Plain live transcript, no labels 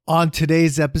On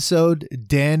today's episode,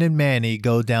 Dan and Manny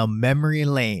go down memory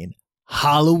lane,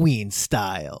 Halloween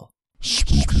style.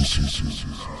 Spooky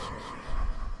season.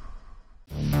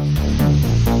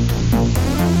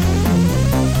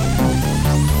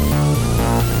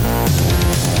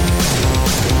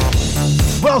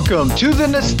 Welcome to the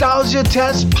Nostalgia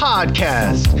Test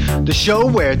Podcast, the show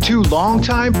where two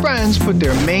longtime friends put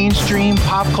their mainstream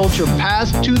pop culture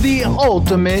past to the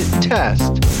ultimate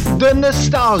test, the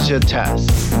Nostalgia Test.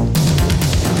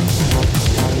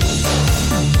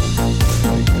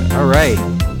 All right.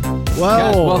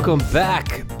 Well, Guys,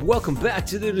 welcome back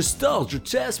to the Nostalgia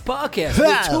Test Podcast,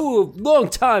 where two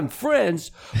longtime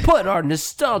friends put our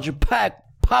nostalgia pack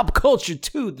pop culture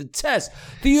to the test.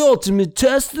 The ultimate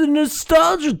test, the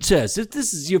Nostalgia Test. If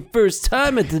this is your first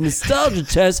time at the Nostalgia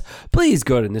Test, please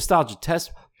go to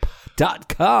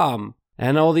nostalgiatest.com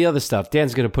and all the other stuff.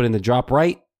 Dan's going to put in the drop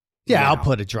right. yeah, now. I'll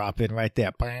put a drop in right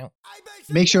there.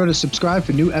 Make sure to subscribe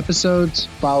for new episodes.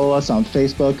 Follow us on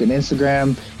Facebook and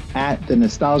Instagram at The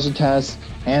Nostalgia Test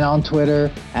and on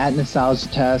Twitter at Nostalgia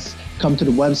Test. Come to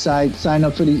the website, sign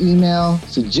up for the email,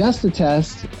 suggest a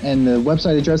test, and the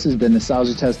website address is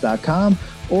thenostalgiatest.com,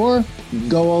 or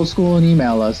go old school and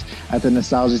email us at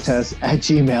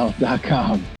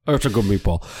thenostalgiatest@gmail.com. That's a good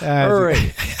meatball. That's All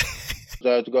right.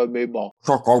 That's good, meatball.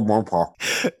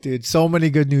 Dude, so many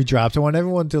good new drops. I want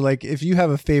everyone to, like, if you have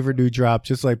a favorite new drop,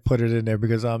 just like put it in there,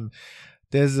 because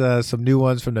there's some new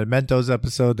ones from the Mentos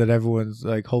episode that everyone's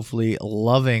like hopefully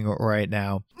loving right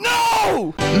now.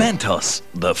 Mentos,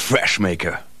 the fresh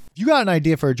maker. If you got an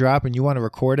idea for a drop and you want to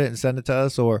record it and send it to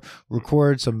us, or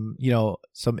record some,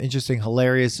 some interesting,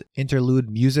 hilarious interlude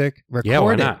music, record Yeah,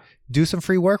 why it. not? Do some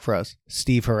free work for us,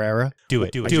 Steve Herrera. Do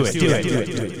it.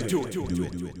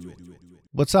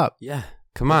 What's up? Yeah.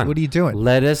 Come on. What are you doing?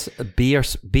 Let us be our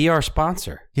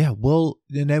sponsor. Yeah, we'll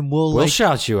We'll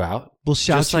shout you out. We'll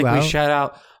shout just you like out. we shout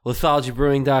out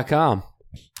litholgybrewing.com.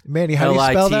 Manny, how do you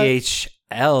spell that?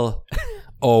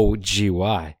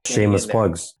 LITHLOGY. Shameless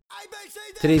plugs.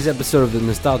 Today's episode of the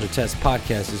Nostalgia Test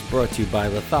Podcast is brought to you by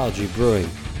Lithology Brewing,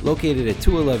 located at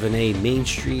 211A Main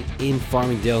Street in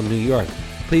Farmingdale, New York.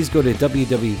 Please go to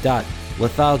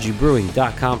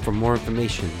www.lithologybrewing.com for more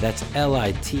information. That's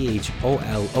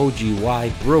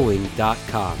LITHOLOGY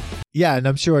brewing.com. Yeah, and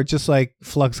I'm sure just like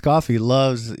Flux Coffee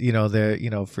loves,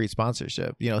 their, free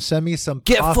sponsorship. Send me some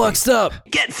Get coffee. fluxed up.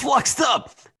 Get fluxed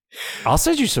up. I'll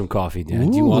send you some coffee,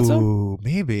 Dan. Do you want some? Ooh,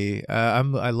 maybe. I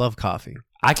love coffee.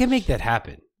 I can make that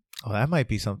happen. Oh, that might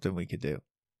be something we could do.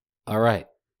 All right.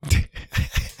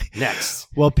 Next.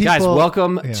 Well, people, Guys,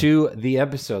 welcome yeah. to the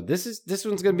episode. This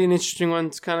one's going to be an interesting one.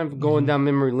 It's kind of going down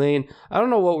memory lane. I don't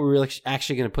know what we're really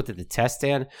actually going to put to the test,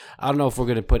 Dan. I don't know if we're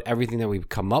going to put everything that we've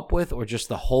come up with or just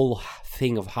the whole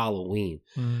thing of Halloween.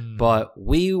 But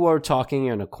we were talking,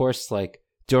 and of course, like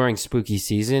during spooky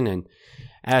season, and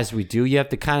as we do, you have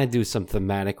to kind of do some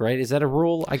thematic, right? Is that a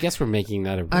rule? I guess we're making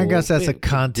that a rule. I guess that's a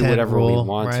content do whatever rule, we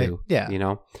want right? to.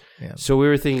 Yeah. Yeah. So we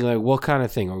were thinking, like, what kind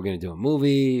of thing? Are we going to do a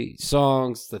movie,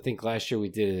 songs? I think last year we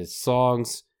did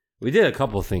songs. We did a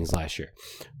couple of things last year.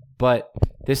 But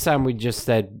this time we just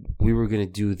said we were going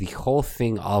to do the whole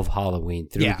thing of Halloween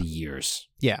through the years.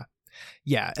 Yeah.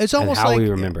 Yeah. It's And almost how like we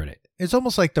remembered it. It's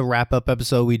almost like the wrap-up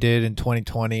episode we did in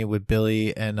 2020 with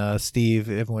Billy and Steve.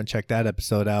 Everyone check that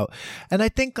episode out. And I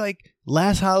think, like,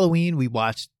 last Halloween, we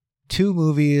watched 2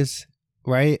 movies,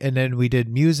 right? And then we did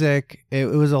music. It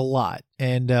was a lot.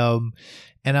 And I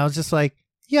was just like,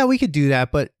 yeah, we could do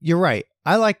that. But you're right.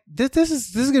 I like this. This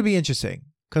is going to be interesting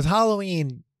because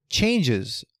Halloween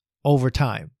changes over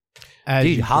time.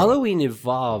 Dude, Halloween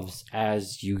evolves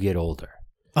as you get older.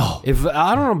 Oh,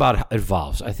 I don't know about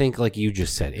evolves. I think, like you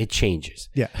just said, it changes.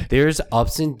 Yeah. There's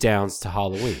ups and downs to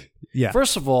Halloween. yeah.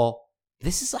 First of all,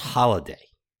 this is a holiday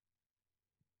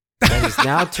that is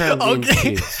now turned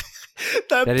Okay. into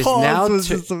that is pause now was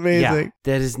just amazing. Yeah,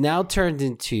 that is now turned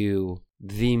into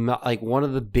one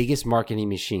of the biggest marketing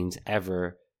machines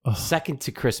ever. Ugh. Second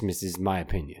to Christmas is my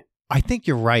opinion. I think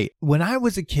you're right. When I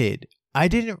was a kid, I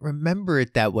didn't remember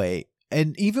it that way.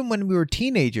 And even when we were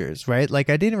teenagers, right? Like,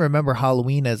 I didn't remember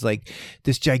Halloween as like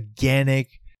this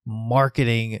gigantic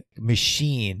marketing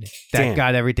machine that Dan.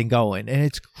 got everything going. And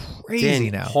it's crazy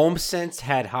Dan, now. HomeSense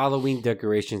had Halloween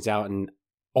decorations out in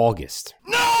August.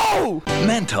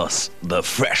 Mentos, the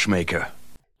fresh maker.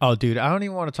 Oh, dude, I don't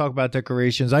even want to talk about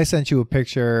decorations. I sent you a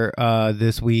picture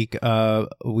this week. I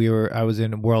was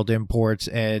in World Imports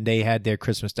and they had their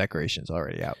Christmas decorations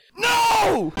already out.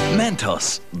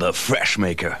 Mentos, the fresh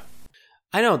maker.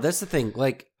 I know, that's the thing.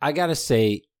 Like, I gotta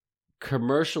say,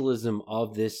 commercialism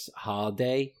of this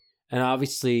holiday, and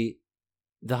obviously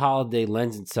the holiday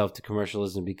lends itself to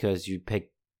commercialism because you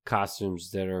pick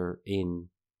costumes that are in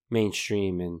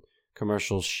mainstream and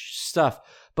commercial stuff.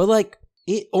 But like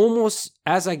it almost,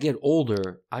 as I get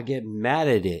older, I get mad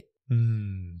at it.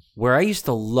 Where I used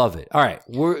to love it. All right,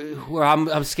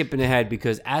 I'm skipping ahead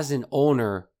because as an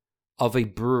owner of a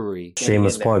brewery,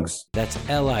 shameless plugs. That's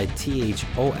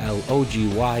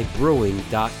LITHOLOGY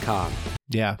brewing.com.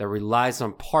 Yeah. That relies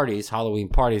on parties, Halloween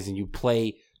parties, and you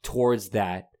play towards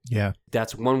that. Yeah.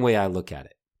 That's one way I look at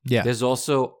it. Yeah. There's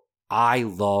also, I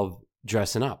love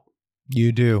dressing up.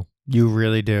 You do. You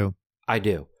really do. I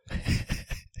do.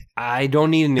 I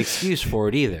don't need an excuse for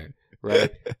it either,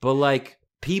 right? But like,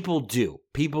 people do.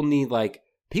 People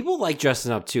like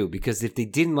dressing up too, because if they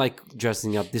didn't like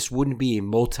dressing up, this wouldn't be a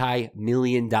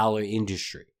multi-million-dollar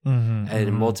industry and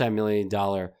a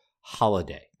multi-million-dollar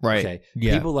holiday. Right. Okay.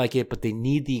 Yeah. People like it, but they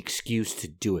need the excuse to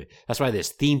do it. That's why there's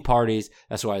theme parties.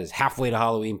 That's why there's halfway to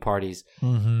Halloween parties.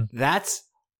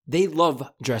 They love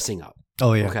dressing up.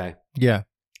 Oh, yeah. Okay. Yeah.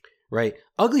 Right.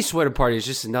 Ugly Sweater Party is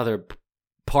just another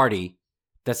party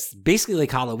that's basically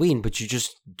like Halloween, but you're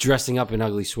just dressing up in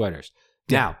ugly sweaters.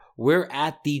 Yeah. Now, we're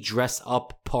at the dress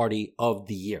up party of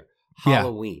the year,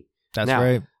 Halloween. That's now,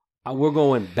 right. We're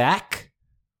going back,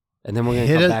 and then we're going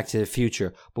to come back to the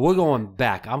future. But we're going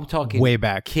back. I'm talking way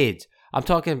back. Kids. I'm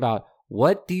talking about,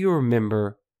 what do you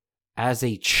remember as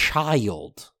a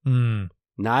child?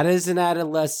 Not as an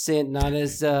adolescent, not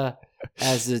as a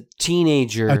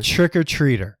teenager. A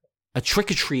trick-or-treater. A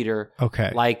trick-or-treater.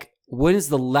 Okay. Like, what's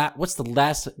the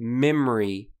last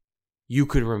memory you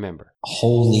could remember?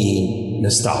 Holy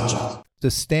nostalgia. The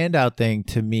standout thing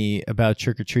to me about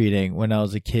trick-or-treating when I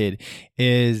was a kid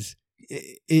is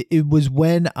it was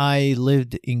when I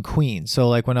lived in Queens. So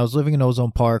like when I was living in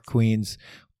Ozone Park, Queens,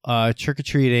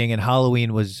 trick-or-treating and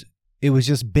Halloween was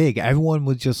just big. Everyone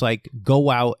would just like go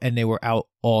out, and they were out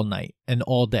all night and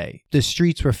all day. The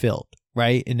streets were filled,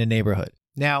 right, in the neighborhood.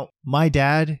 Now, my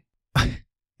dad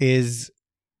is,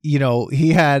 he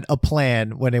had a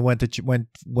plan when it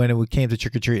came to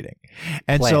trick or treating,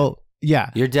 and Plan. so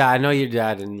yeah, Your dad, I know your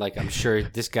dad, and like I'm sure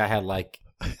this guy had like,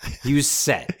 he was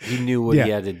set. He knew what he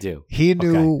had to do. He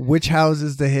knew which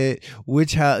houses to hit,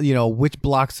 which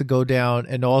blocks to go down,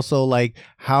 and also like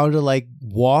how to like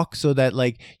walk so that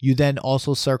like you then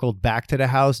also circled back to the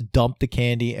house, dumped the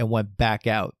candy, and went back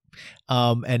out.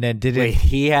 And then did Wait, it.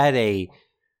 he had a.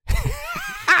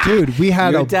 Dude, we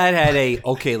had Your dad had a,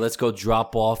 okay, let's go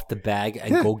drop off the bag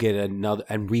and go get another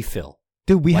and refill.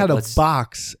 Dude, we Like, had a let's-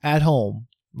 box at home,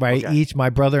 right? Okay. Each,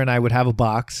 my brother and I would have a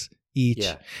box each.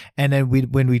 Yeah. And then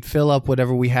when we'd fill up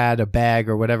whatever we had, a bag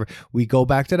or whatever, we go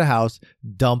back to the house,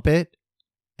 dump it,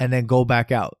 and then go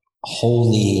back out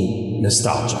Holy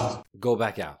nostalgia. Go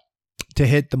back out. to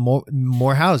hit the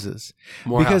more houses.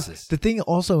 More because houses. the thing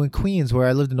also in Queens, where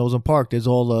I lived in Ozone Park, there's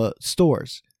all the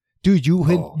stores. Dude, you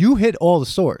hit all the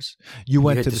stores. You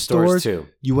went hit to the the stores stores too.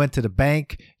 You went to the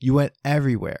bank. You went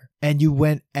everywhere. And you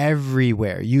went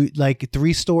everywhere. You like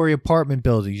 3-story apartment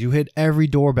buildings. You hit every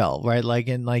doorbell, right? Like,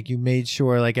 and like you made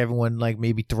sure like everyone like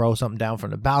maybe throw something down from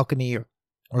the balcony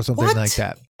or something What? like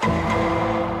that.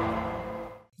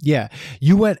 Yeah,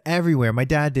 you went everywhere. My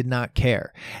dad did not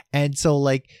care. And so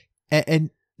like,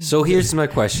 and So here's my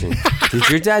question: did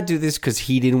your dad do this because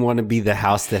he didn't want to be the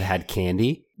house that had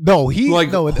candy? no, Who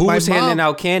my was handing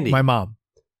out candy? My mom.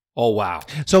 Oh wow!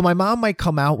 So my mom might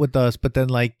come out with us, but then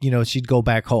like, she'd go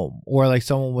back home, or like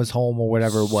someone was home or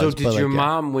whatever it was. So did but, your like,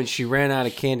 mom, when she ran out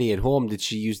of candy at home, did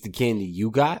she use the candy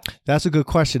you got? That's a good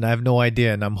question. I have no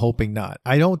idea, and I'm hoping not.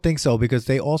 I don't think so, because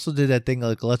they also did that thing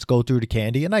like, let's go through the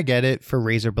candy, and I get it for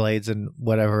razor blades and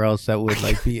whatever else that would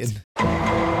like be in.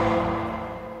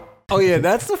 Oh yeah,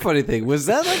 that's the funny thing. Was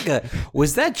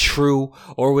that true,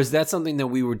 or was that something that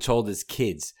we were told as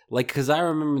kids? Like, because I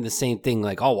remember the same thing.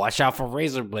 Like, oh, watch out for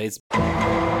razor blades.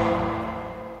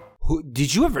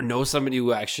 Did you ever know somebody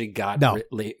who actually got No.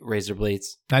 razor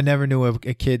blades? I never knew a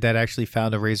kid that actually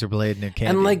found a razor blade in their candy.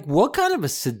 And like, what kind of a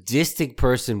sadistic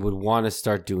person would want to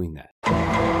start doing that?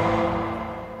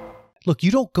 look,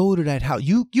 you don't go to that house.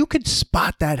 You could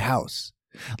spot that house.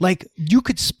 Like, you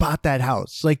could spot that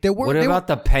house. Like, there were. What about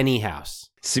the penny house?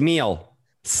 Smeal.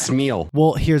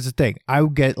 Well, here's the thing. I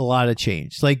would get a lot of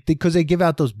change, like, because they give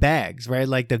out those bags, right?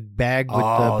 Like the bag with the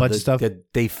bunch of stuff.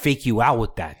 They fake you out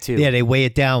with that too. Yeah, they weigh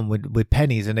it down with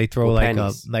pennies, and they throw With like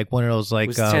pennies. like one of those It like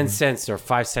was 10 cents or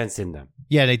 5 cents in them.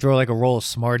 yeah, they throw like a roll of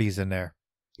Smarties in there,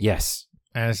 Yes.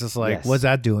 and it's just like, Yes. what's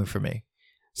that doing for me?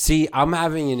 See, I'm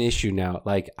having an issue now.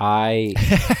 Like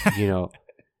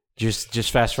just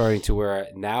fast forwarding to where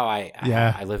now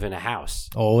I live in a house.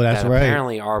 Oh, that's that right.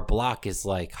 Apparently, our block is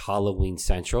like Halloween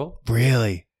Central.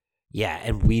 Really? Yeah,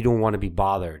 and we don't want to be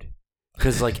bothered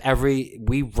because like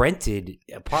we rented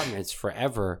apartments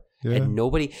forever, Yeah. and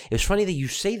nobody. It's funny that you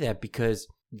say that because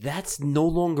that's no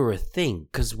longer a thing.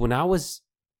 Because when I was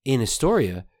in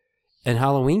Astoria and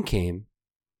Halloween came,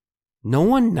 no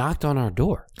one knocked on our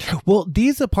door. Well,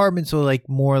 these apartments were like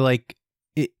more like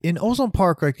in Ozone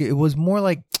Park. Like it was more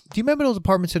like. Do you remember those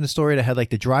apartments in Astoria that had like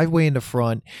the driveway in the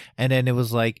front, and then it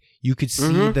was like you could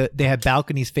see they had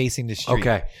balconies facing the street.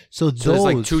 Okay, so there's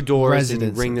like 2 doors residences.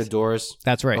 and ring the doors.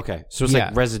 That's right. Okay, so it's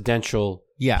like residential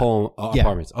home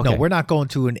apartments. Okay, No, we're not going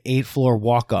to an 8th-floor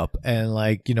walk up and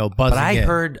like buzzing. But I in.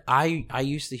 heard I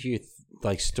used to hear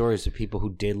like stories of people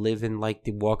who did live in like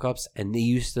the walk-ups, and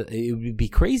it would be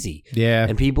crazy. Yeah,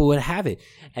 and people would have it,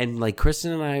 and like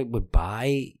Kristen and I would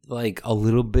buy like a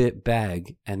little bit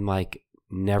bag and like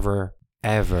never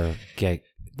ever get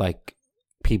like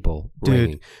people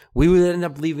ringing. We would end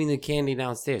up leaving the candy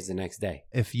downstairs the next day.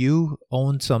 If you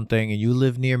owned something and you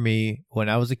lived near me when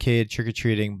I was a kid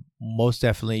trick-or-treating, most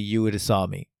definitely you would have saw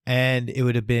me. And it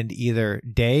would have been either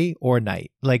day or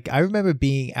night. Like I remember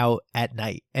being out at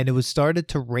night and it was started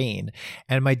to rain.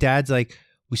 And my dad's like,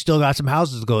 we still got some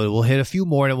houses to go to. We'll hit a few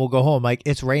more and we'll go home. Like,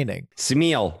 it's raining.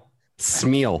 Smeal.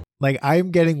 Like I'm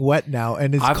getting wet now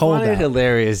and it's cold I find it out.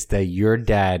 hilarious that your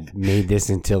dad made this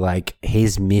into like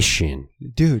his mission.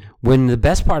 Dude. When the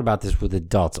best part about this with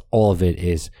adults, all of it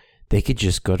is they could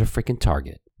just go to freaking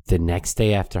Target the next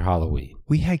day after Halloween.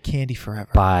 We had candy forever.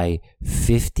 Buy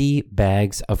 50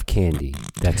 bags of candy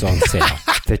that's on sale,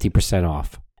 50%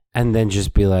 off. And then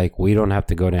just be like, we don't have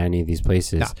to go to any of these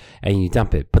places. No. And you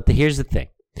dump it. But here's the thing.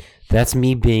 That's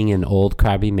me being an old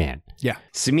crabby man. Yeah.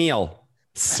 Smeal.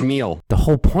 The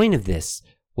whole point of this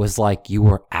was like you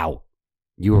were out.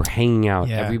 You were hanging out.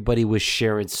 Yeah. Everybody was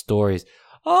sharing stories.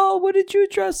 Oh, what did you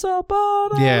dress up? Oh,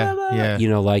 da, Yeah, da, da. yeah. You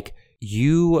know, like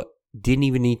you didn't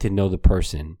even need to know the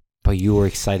person, but you were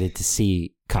excited to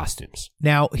see costumes.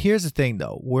 Now, here's the thing,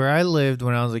 though. Where I lived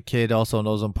when I was a kid, also in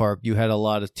Ozone Park, you had a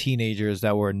lot of teenagers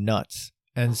that were nuts.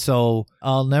 And so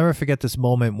I'll never forget this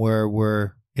moment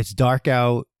where it's dark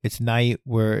out, it's night,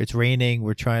 where it's raining,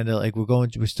 we're trying to, like,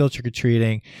 we're still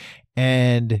trick-or-treating,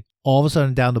 and all of a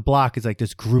sudden down the block is like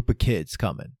this group of kids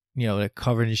coming, they're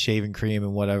covered in shaving cream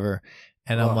and whatever.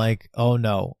 And I'm like, oh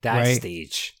no. That right?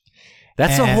 stage.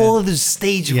 That's a And- whole other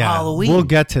stage of Halloween. We'll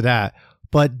get to that.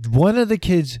 But one of the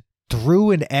kids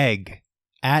threw an egg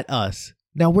at us.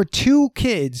 Now we're two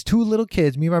little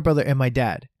kids, me and my brother and my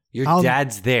dad. Your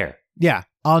dad's there. Yeah,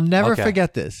 I'll never Okay.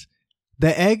 forget this.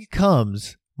 The egg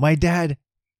comes, my dad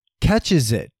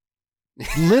catches it.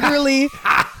 Literally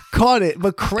caught it,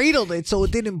 but cradled it so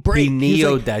it didn't break. He He's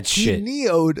neoed like- that shit. He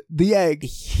neoed the egg.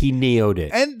 He neoed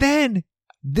it. And then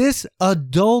this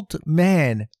adult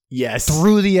man Yes.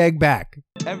 threw the egg back.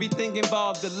 Everything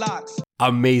involved the locks.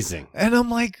 Amazing. And I'm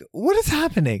like, what is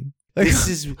happening? Like,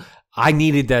 I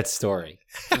needed that story.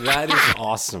 That is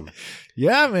awesome.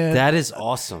 yeah, man. That is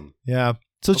awesome. Yeah.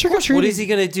 So Of trick or course, what treating. is he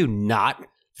going to do? Not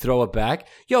throw it back?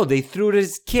 Yo, they threw it at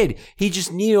his kid. He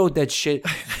just neoed that shit,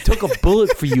 took a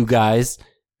bullet for you guys,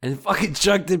 and fucking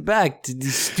chucked it back to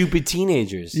these stupid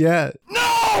teenagers. Yeah.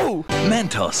 No!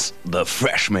 Mentos, the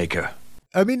fresh maker.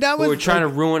 I mean, that Who was were trying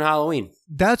like, to ruin Halloween.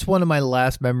 that's one of my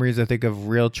last memories, I think, of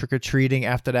real trick or treating.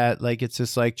 After that, like, it's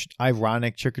just like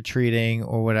ironic trick or treating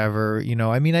or whatever.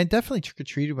 I mean, I definitely trick or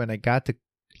treated when I got to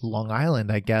Long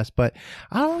Island, I guess, but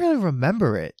I don't really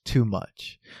remember it too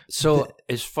much. So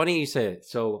it's funny you say it.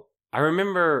 So I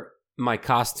remember my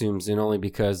costumes, and only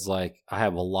because like I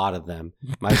have a lot of them.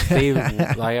 My favorite,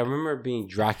 like I remember being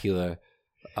Dracula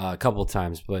a couple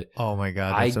times, but Oh my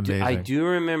God, that's amazing. I do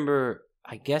remember.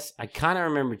 I guess I kind of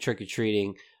remember trick or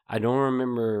treating. I don't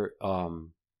remember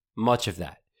much of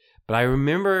that, but I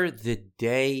remember the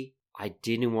day I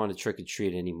didn't want to trick or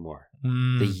treat anymore.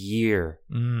 Mm, The year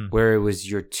where it was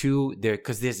your two there,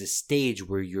 because there's a stage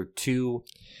where you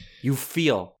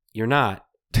feel you're not,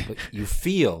 but you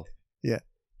feel Yeah.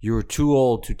 you're too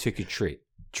old to trick or treat,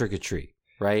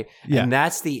 right? Yeah. And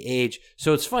that's the age.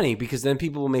 So it's funny because then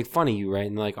people will make fun of you, right?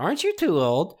 And they're like, aren't you too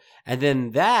old? And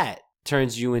then that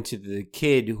turns you into the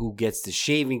kid who gets the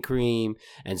shaving cream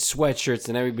and sweatshirts,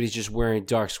 and everybody's just wearing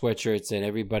dark sweatshirts, and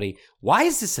everybody. Why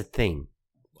is this a thing?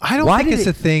 I don't Why think did it's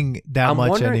a thing that I'm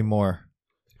much wondering- anymore.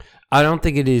 I don't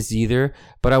think it is either,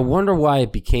 but I wonder why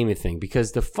it became a thing.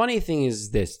 Because the funny thing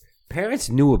is this: parents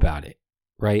knew about it,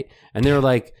 right? And they were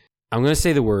like, "I'm going to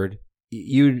say the word."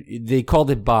 They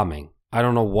called it bombing. I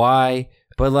don't know why,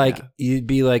 but like you'd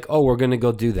be like, "Oh, we're going to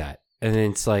go do that," and then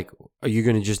it's like, "Are you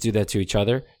going to just do that to each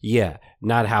other?" Yeah,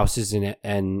 not houses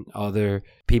and other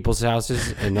people's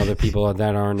houses and other people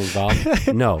that aren't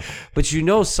involved. No, but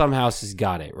some houses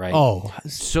got it right. Oh,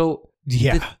 So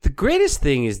yeah. the greatest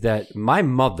thing is that my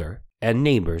mother and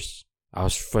neighbors. I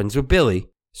was friends with Billy.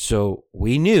 So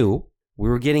we knew we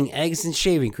were getting eggs and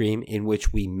shaving cream in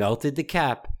which we melted the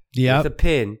cap with a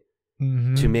pin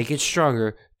to make it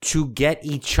stronger to get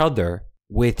each other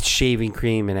with shaving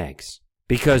cream and eggs.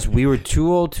 Because we were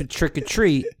too old to trick or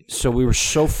treat, so we were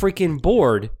so freaking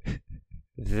bored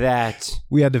that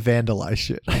we had to vandalize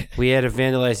shit. we had to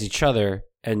vandalize each other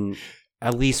and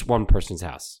at least one person's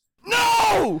house.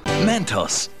 No!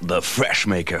 Mentos, the fresh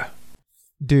maker.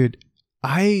 Dude,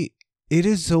 it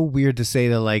is so weird to say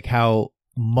that, like, how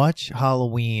much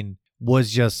Halloween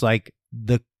was just like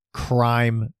the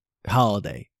crime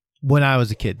holiday when I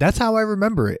was a kid. That's how I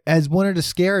remember it, as one of the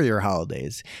scarier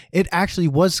holidays. It actually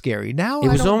was scary. Now It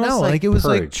was I don't almost know. like it was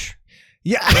Purge.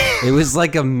 Yeah. It was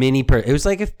like a mini Purge. It was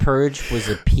like if Purge was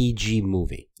a PG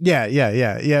movie. Yeah,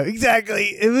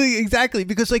 exactly. Exactly.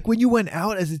 Because like when you went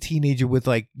out as a teenager with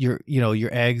like your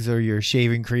eggs or your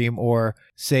shaving cream, or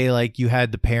say like you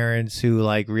had the parents who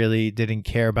like really didn't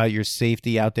care about your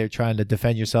safety out there trying to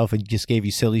defend yourself and just gave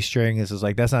you silly string, this is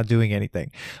like, that's not doing anything.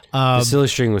 The silly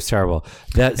string was terrible.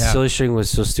 Silly string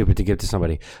was so stupid to give to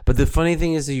somebody. But the funny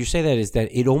thing is that you say that is that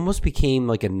it almost became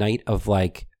like a night of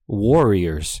like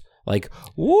warriors. Like,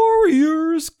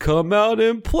 warriors, come out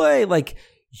and play. Like,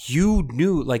 you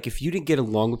knew, like, if you didn't get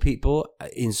along with people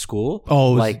in school,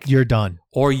 like, you're done.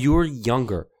 Or you were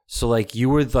younger. So, like, you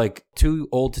were, like, too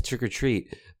old to trick or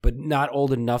treat, but not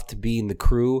old enough to be in the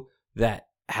crew that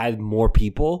had more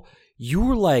people. You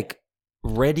were, like,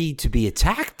 ready to be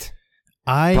attacked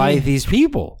by these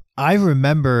people. I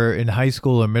remember in high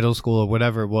school or middle school or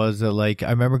whatever it was that, like,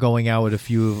 I remember going out with a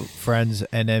few friends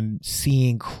and then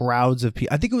seeing crowds of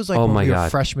people. I think it was like when we were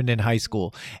freshmen in high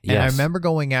school. And I remember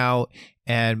going out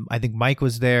and I think Mike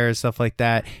was there, stuff like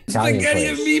that. Spaghetti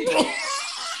of people.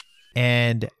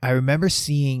 And I remember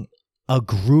seeing a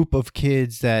group of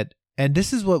kids that, and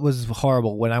this is what was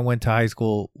horrible when we went to high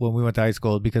school,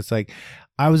 because like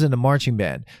I was in the marching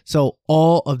band. So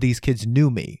all of these kids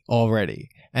knew me already.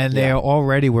 And they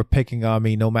already were picking on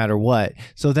me no matter what.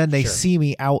 So then they see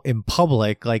me out in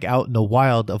public, like out in the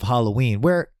wild of Halloween,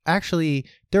 where actually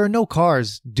there are no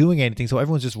cars doing anything. So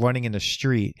everyone's just running in the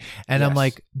street. And I'm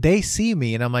like, they see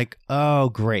me and I'm like, oh,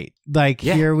 great. Like,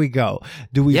 here we go.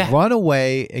 Do we run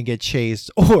away and get chased,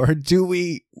 or do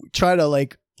we try to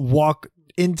like walk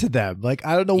into them? Like,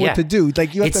 I don't know what to do.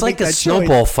 Like, you have to make that choice. It's like a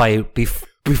snowball fight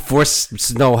before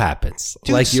snow happens.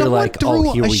 Dude, like, you're like,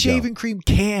 oh, here we go. a shaving cream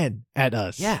can at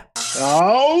us. Yeah.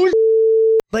 Oh,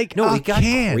 like, no, it got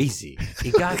crazy.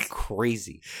 It got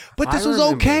crazy. But this was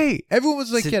okay. Everyone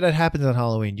was like, yeah, that happens on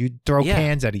Halloween. You throw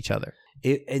cans at each other.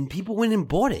 And people went and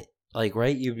bought it. Like,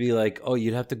 right? You'd be like, oh,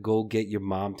 you'd have to go get your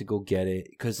mom to go get it.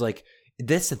 Because, like,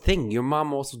 that's the thing. Your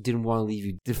mom also didn't want to leave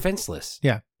you defenseless.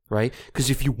 Yeah. Right? Because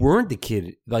if you weren't the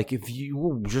kid, like if you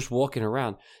were just walking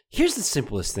around, here's the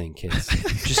simplest thing, kids.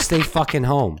 Just stay fucking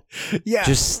home. Yeah.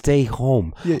 Just stay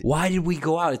home. Yeah. Why did we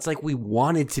go out? It's like we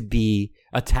wanted to be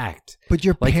attacked. But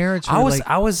your like, parents were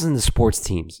I was in the sports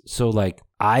teams. So like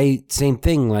same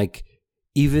thing, like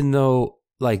even though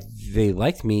like they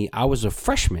liked me, I was a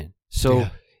freshman. So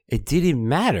it didn't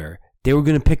matter. They were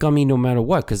gonna pick on me no matter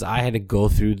what, because I had to go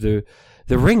through the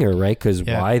ringer, right? Because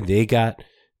why?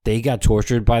 They got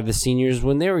tortured by the seniors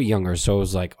when they were younger. So it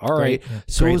was like, all right.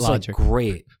 So it was like,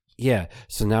 great. Yeah.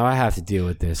 So now I have to deal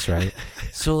with this, right?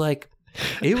 So like,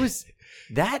 it was,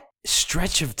 that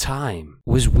stretch of time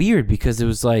was weird because it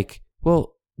was like,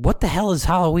 well, what the hell is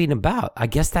Halloween about? I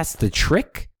guess that's the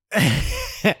trick.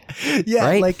 Yeah.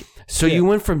 Right? Like, so you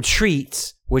went from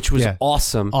treats, which was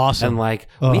awesome. And like,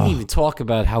 we didn't even talk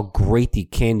about how great the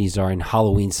candies are in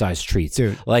Halloween-sized treats.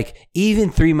 Dude. Like,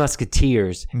 even Three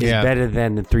Musketeers is better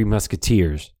than the Three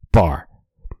Musketeers bar.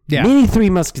 Yeah. Mini Three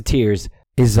Musketeers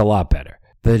is a lot better.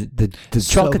 The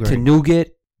chocolate to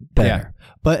nougat, better. Yeah.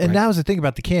 But and that was the thing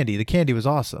about the candy. The candy was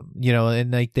awesome, you know.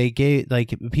 And like they gave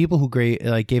like people who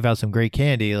gave out some great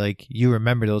candy. Like you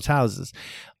remember those houses.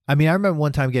 I mean, I remember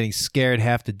one time getting scared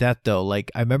half to death, though. Like,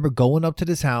 I remember going up to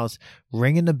this house,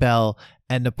 ringing the bell,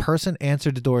 and the person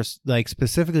answered the door, like,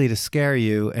 specifically to scare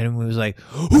you, and was like,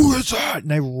 who is that?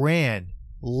 And I ran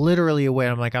literally away.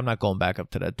 I'm like, I'm not going back up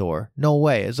to that door. No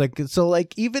way. It's like, so,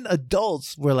 like, even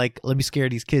adults were like, let me scare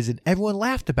these kids, and everyone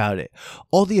laughed about it.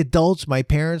 All the adults, my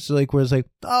parents, like, was like,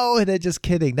 oh, they're just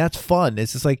kidding. That's fun.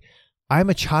 It's just like, I'm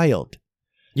a child.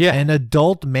 Yeah. An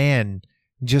adult man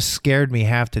just scared me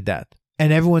half to death.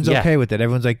 And everyone's okay with it.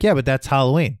 Everyone's like, yeah, but that's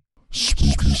Halloween.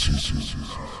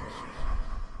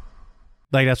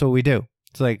 Like, that's what we do.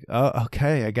 It's like, oh,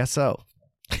 okay, I guess so.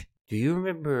 Do you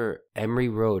remember Emery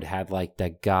Road had, like,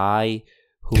 that guy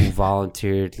who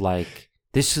volunteered, like,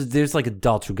 there's, like,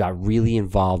 adults who got really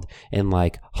involved in,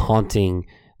 like, haunting,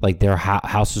 Like their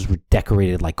houses were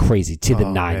decorated like crazy to the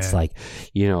nines. Man. Like,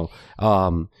 you know,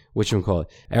 whatchamacallit,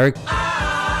 Eric,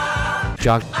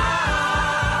 John.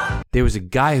 There was a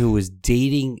guy who was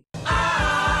dating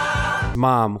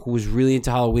mom who was really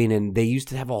into Halloween, and they used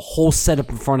to have a whole setup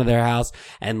in front of their house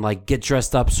and like get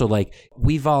dressed up. So like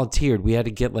we volunteered. We had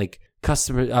to get like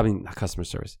not customer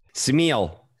service.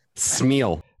 Smeal.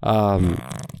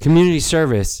 Community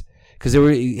service, because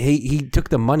he took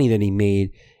the money that he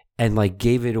made and like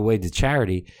gave it away to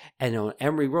charity. And on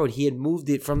Emery Road, he had moved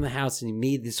it from the house and he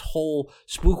made this whole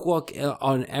spook walk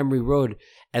on Emery Road.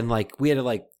 And like we had to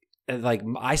like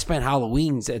I spent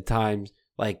Halloweens at times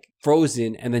like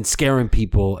frozen and then scaring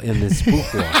people in the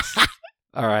spook walks.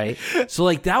 All right. So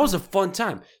like that was a fun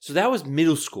time. So that was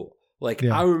middle school. Like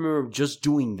I remember just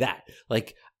doing that.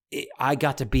 Like I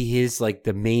got to be his like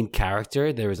the main character.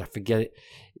 I forget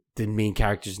the main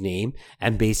character's name,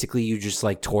 and basically you just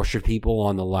like tortured people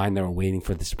on the line that were waiting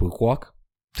for the spook walk.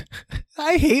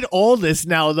 I hate all this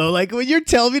now though. Like when you're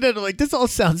telling me that, I'm like, this all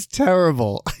sounds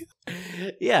terrible.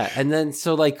 Yeah, and then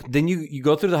so like then you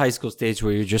go through the high school stage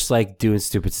where you're just like doing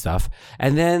stupid stuff,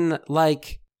 and then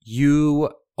like you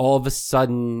all of a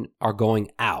sudden are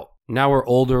going out. Now we're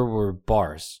older, we're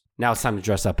bars. Now it's time to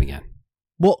dress up again.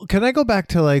 Well, can I go back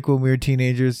to like when we were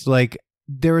teenagers? Like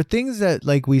there were things that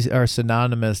like we are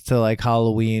synonymous to like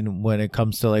Halloween when it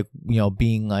comes to like, you know,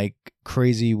 being like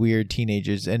crazy weird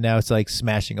teenagers, and now it's like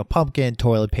smashing a pumpkin,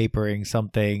 toilet papering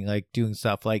something, like doing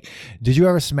stuff. Like, did you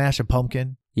ever smash a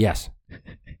pumpkin? Yes.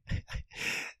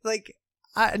 Like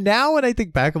now when I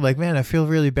think back, I'm like, man, I feel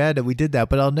really bad that we did that,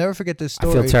 but I'll never forget this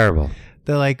story. I feel terrible.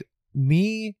 They're like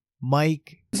me,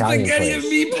 Mike, Spaghetti and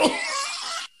meatballs.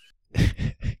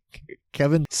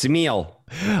 Kevin, Smeal.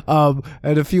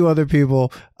 and a few other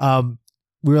people.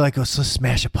 We were like, oh, so let's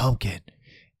smash a pumpkin.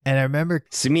 And I remember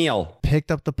Smeal. picked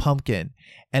up the pumpkin,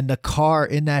 and the car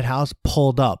in that house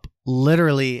pulled up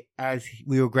literally as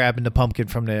we were grabbing the pumpkin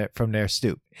from their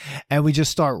stoop, and we just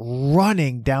start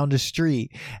running down the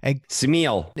street, and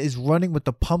Smeal is running with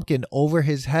the pumpkin over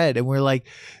his head, and we're like,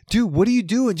 dude, what are you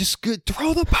doing? Just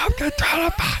throw the pumpkin,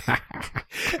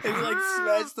 and we like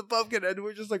smash the pumpkin, and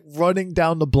we're just like running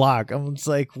down the block. I'm just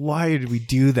like, why did we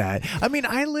do that? I mean,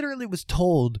 I literally was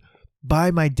told by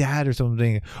my dad or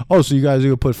something, oh, so you guys are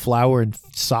gonna put flour in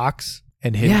socks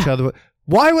and hit each other with.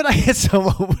 Why would I hit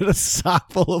someone with a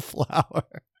sock full of flour?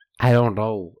 I don't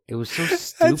know. It was so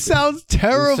stupid. That sounds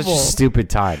terrible. It was such a stupid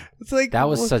time. It's like that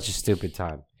was such a stupid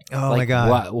time. Oh like, my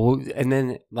god! And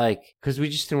then like because we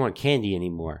just didn't want candy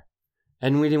anymore,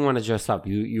 and we didn't want to dress up.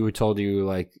 You were told you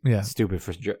were like stupid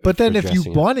for. But then if you up.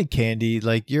 wanted candy,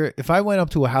 like if I went up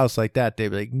to a house like that, they'd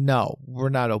be like, no, we're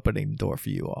not opening the door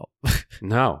for you all.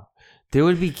 No, there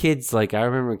would be kids like I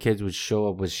remember kids would show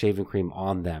up with shaving cream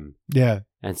on them. Yeah.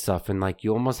 And stuff, and like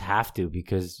you almost have to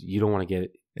because you don't want to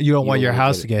get. You don't want your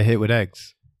house to get hit with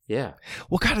eggs. Yeah.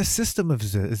 What kind of system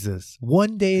is this?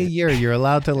 One day a year, you're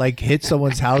allowed to like hit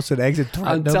somone's house with eggs and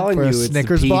threaten them for a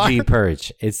Snickers bar? It's the PG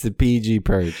purge. It's the PG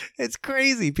purge. It's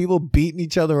crazy. People beating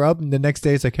each other up, and the next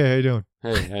day it's like, hey, how you doing?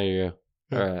 Hey, how you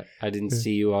go? All right. I didn't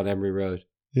see you on Emery Road.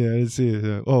 Yeah, I didn't see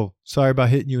it. Oh, sorry about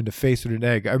hitting you in the face with an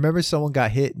egg. I remember someone got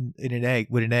hit with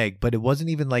an egg, but it wasn't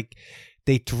even like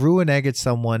they threw an egg at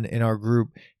someone in our group.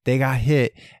 They got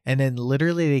hit, and then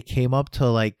literally they came up to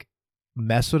like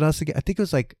mess with us again. I think it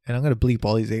was like, and I'm gonna bleep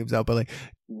all these names out, but like,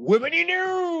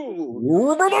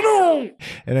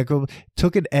 and I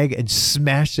took an egg and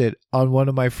smashed it on one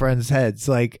of my friends' heads,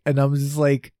 like, and I'm just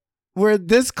like, we're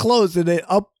this close, and then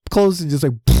up close and just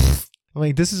like, I'm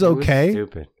like, this is okay. It was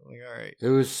stupid. I'm like, all right. It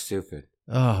was stupid.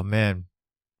 Oh man,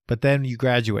 but then you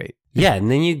graduate. Yeah,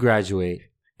 and then you graduate,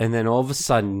 and then all of a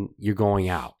sudden you're going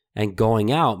out. And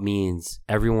going out means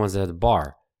everyone's at the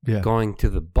bar. Yeah. Going to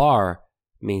the bar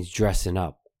means dressing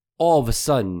up. All of a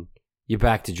sudden, you're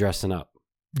back to dressing up.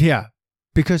 Yeah,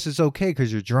 because it's okay because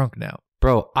you're drunk now.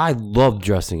 Bro, I love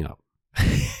dressing up.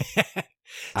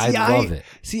 I love it.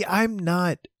 See, I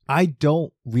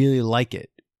don't really like it.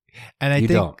 And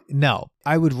I no,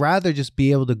 I would rather just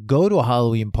be able to go to a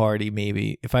Halloween party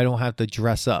maybe if I don't have to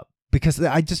dress up. Because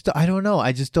I don't know.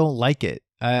 I just don't like it.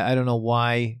 I don't know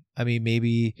why. I mean,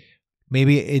 maybe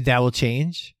that will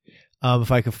change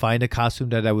if I could find a costume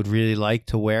that I would really like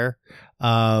to wear,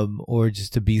 or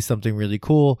just to be something really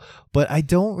cool. But I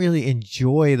don't really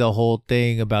enjoy the whole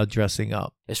thing about dressing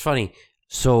up. It's funny.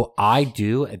 So I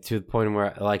do, to the point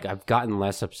where like I've gotten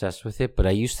less obsessed with it, but I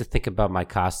used to think about my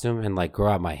costume and like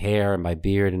grow out my hair and my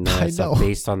beard and all that stuff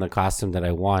based on the costume that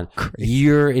I want a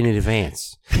year in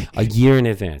advance.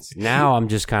 Now I'm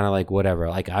just kind of like whatever.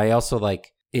 Like I also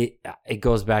like it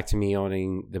goes back to me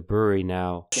owning the brewery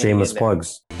now. Shameless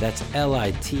plugs. That's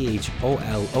LITHOLOGY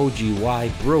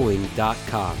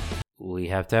brewing.com. We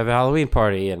have to have a Halloween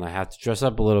party, and I have to dress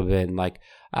up a little bit. And like,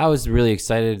 I was really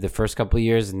excited the first couple of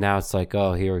years, and now it's like,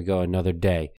 oh, here we go, another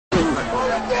day.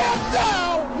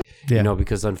 You know,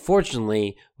 because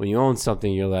unfortunately, when you own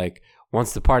something, you're like,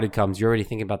 once the party comes, you're already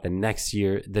thinking about the next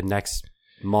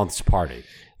month's party.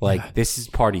 Like, this is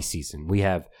party season. We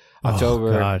have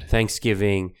October,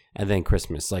 Thanksgiving, and then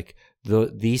Christmas. Like,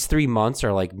 these 3 months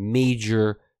are like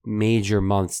major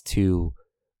months to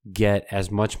get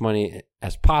as much money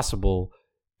as possible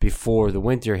before the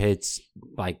winter hits,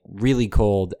 like really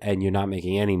cold, and you're not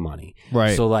making any money.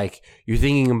 Right. So like, you're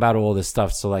thinking about all this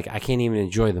stuff. So like, I can't even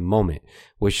enjoy the moment,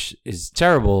 which is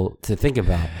terrible to think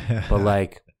about.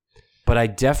 But I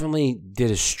definitely did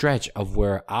a stretch of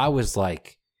where I was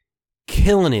like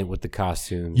killing it with the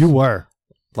costumes. You were.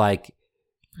 Like,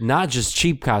 not just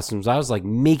cheap costumes. I was like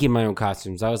making my own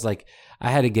costumes. I was like, I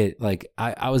had to get like,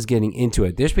 I was getting into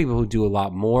it. There's people who do a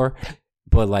lot more,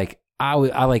 but like, I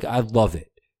love it.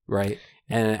 Right.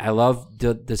 And I love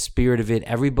the spirit of it.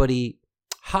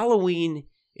 Halloween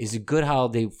is a good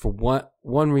holiday for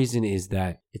one reason is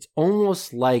that it's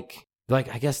almost like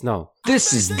I guess no.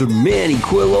 This is the Manny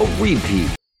Quillo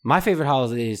repeat. My favorite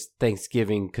holiday is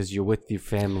Thanksgiving because you're with your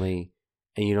family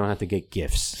and you don't have to get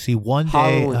gifts. See, one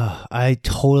day, I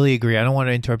totally agree. I don't want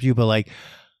to interrupt you, but like,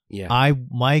 yeah,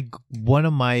 one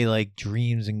of my like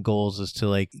dreams and goals is to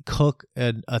like cook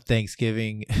a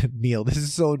Thanksgiving meal. This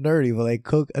is so nerdy, but like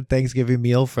cook a Thanksgiving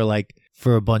meal for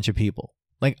a bunch of people.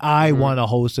 Like I want to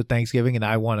host a Thanksgiving and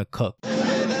I want to cook.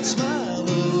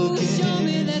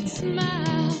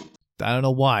 I don't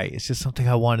know why. It's just something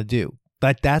I want to do.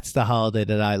 That's the holiday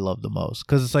that I love the most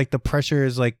because it's like the pressure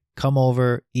is like come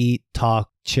over, eat, talk,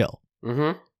 chill.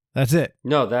 Mm-hmm. That's it.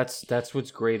 No, that's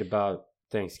what's great about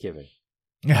Thanksgiving.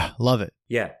 Yeah, love it.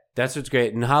 Yeah, that's what's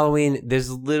great. And Halloween, there's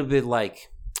a little bit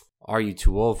like, are you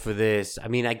too old for this? I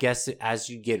mean, I guess as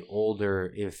you get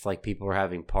older, if like people are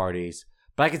having parties,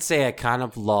 but I could say I kind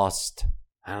of lost,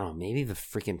 I don't know, maybe the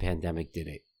freaking pandemic did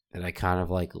it. And I kind of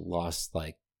like lost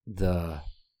like the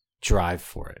drive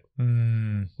for it.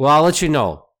 Well, I'll let you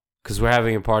know because we're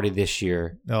having a party this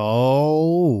year.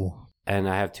 Oh. And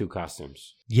I have 2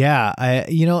 costumes. Yeah,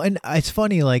 and it's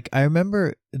funny. Like I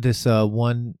remember this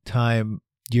one time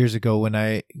years ago when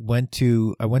I went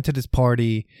to this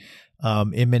party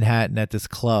in Manhattan at this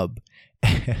club.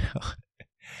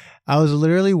 I was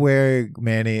literally wearing,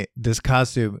 Manny, this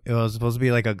costume. It was supposed to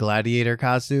be like a gladiator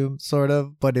costume, sort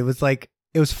of, but it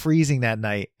was freezing that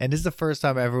night. And this is the first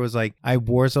time I ever was like, I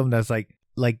wore something that's like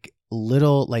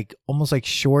little, like almost like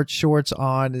shorts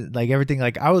on, like everything.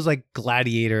 Like I was like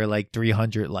gladiator, like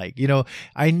 300, like,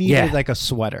 I needed like a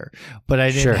sweater, but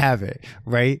I didn't have it.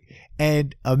 Right.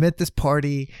 And I'm at this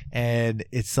party and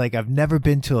it's like, I've never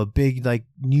been to a big like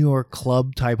New York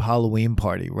club type Halloween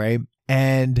party. Right.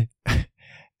 And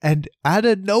out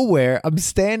of nowhere, I'm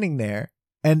standing there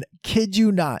and kid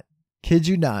you not,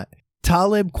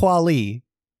 Talib Kweli,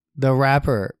 the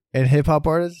rapper and hip hop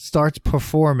artist, starts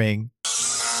performing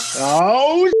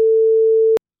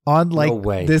on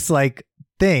like this like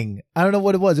thing. I don't know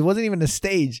what it was. It wasn't even a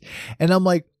stage. And I'm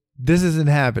like, this isn't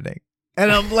happening.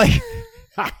 And I'm like,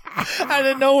 out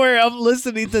of nowhere, I'm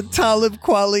listening to Talib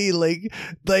Kweli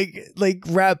like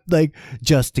rap like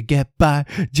just to get by.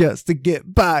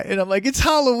 And I'm like, it's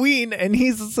Halloween, and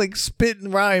he's just like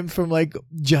spitting rhymes from like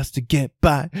just to get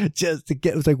by.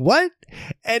 It was like, what?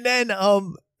 And then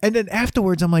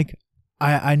afterwards, I'm like,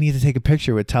 I need to take a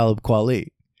picture with Talib Kweli.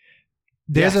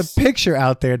 There's a picture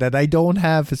out there that I don't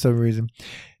have for some reason.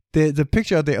 There's a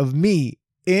picture out there of me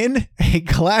in a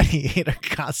gladiator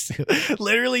costume,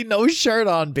 literally no shirt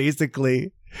on,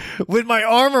 basically, with my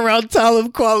arm around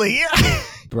Talib Kweli.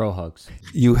 Bro hugs.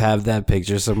 You have that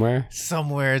picture somewhere?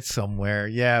 Somewhere.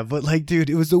 Yeah, but like, dude,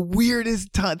 it was the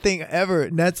weirdest thing ever.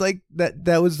 And that's like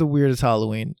that was the weirdest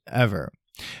Halloween ever.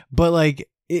 But like,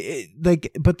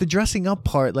 but the dressing up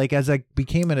part, like as I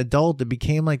became an adult, it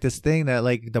became like this thing that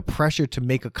like the pressure to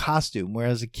make a costume.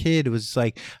 Whereas as a kid, it was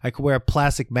like I could wear a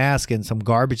plastic mask and some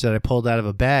garbage that I pulled out of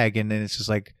a bag, and then it's just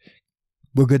like,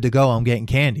 we're good to go. I'm getting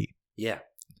candy. Yeah,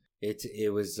 it's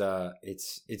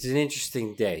an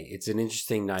interesting day. It's an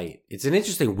interesting night. It's an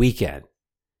interesting weekend.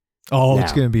 Oh,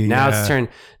 it's gonna be now. It's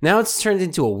turned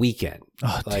into a weekend.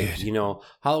 Oh, like dude.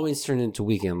 Halloween's turned into a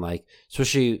weekend. Like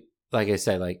especially. Like I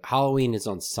said, like Halloween is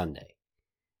on Sunday.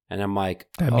 And I'm like,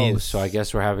 so I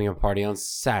guess we're having a party on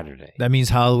Saturday. That means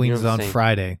Halloween's on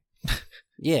Friday.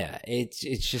 Yeah, it's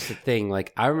just a thing.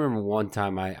 Like I remember one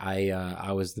time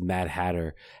I was the Mad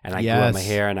Hatter and I grew out my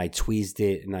hair and I tweezed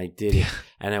it and I did it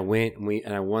and I went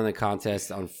and I won the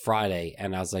contest on Friday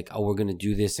and I was like, oh, we're gonna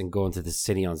do this and go into the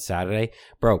city on Saturday,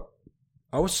 bro.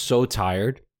 I was so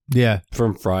tired. Yeah,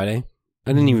 from Friday,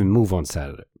 I didn't even move on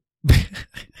Saturday.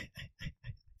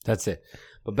 That's it.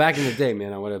 But back in the day,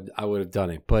 man, I would have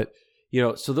done it. But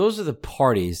so those are the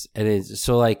parties, and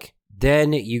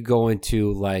then you go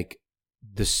into like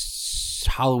the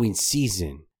Halloween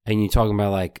season and you're talking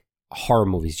about like horror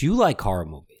movies. You like horror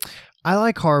movies. I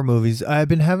like horror movies. I've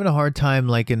been having a hard time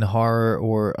like in horror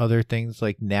or other things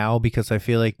like now because I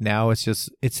feel like now it's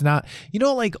not,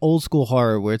 like old school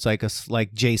horror where it's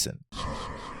like Jason.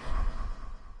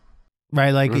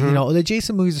 Right? Like, the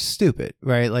Jason movies are stupid,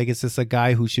 right? Like it's just a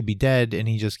guy who should be dead and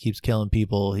he just keeps killing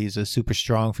people. He's super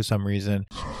strong for some reason.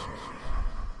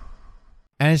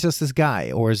 And it's just this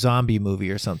guy or a zombie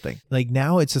movie or something. Like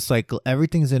now it's just like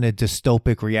everything's in a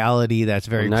dystopic reality that's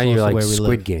very now close you're to like where we Squid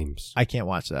live. Games. I can't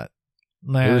watch that.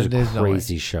 It was a There's no way.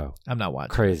 crazy show. I'm not watching.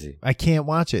 Crazy. I can't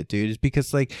watch it, dude. It's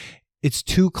because like it's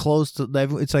too close to.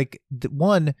 It's like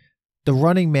one, The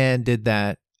Running Man did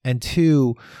that, and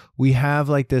two, we have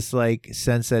like this like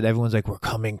sense that everyone's like we're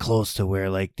coming close to where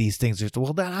like these things are.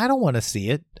 Well, I don't want to see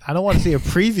it. I don't want to see a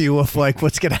preview of like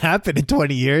what's gonna happen in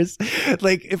 20 years.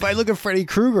 Like if I look at Freddy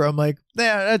Krueger, I'm like,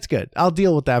 yeah, that's good. I'll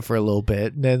deal with that for a little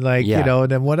bit, and then like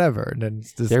and then whatever. And then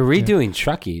it's just, they're redoing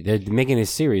Chucky. They're making a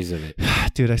series of it.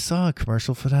 Dude, I saw a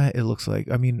commercial for that. It looks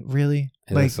like, I mean, really?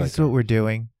 Like that's what we're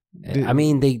doing. I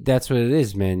mean, that's what it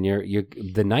is, man. You're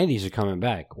the 90s are coming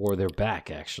back, or they're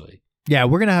back actually. Yeah,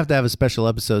 we're gonna have to have a special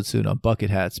episode soon on bucket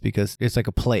hats because it's like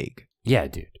a plague. Yeah,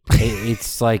 dude.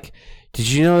 It's like, did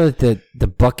you know that the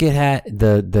bucket hat,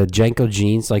 the Janko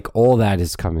jeans, like all that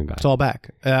is coming back? It's all back.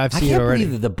 I've seen it already. I can't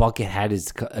believe that the bucket hat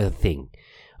is a thing.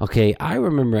 Okay, I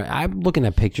remember. I'm looking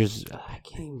at pictures. I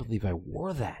can't even believe I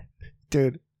wore that,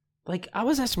 dude. Like I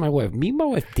was asking my wife. Me and my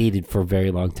wife dated for a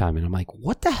very long time, and I'm like,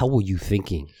 what the hell were you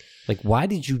thinking? Like, why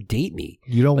did you date me?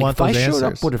 You don't want those answers. If I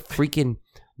showed up with a freaking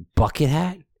bucket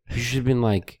hat, you should have been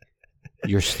like,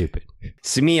 you're stupid.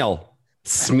 Smeal.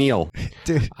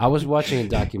 Dude. I was watching a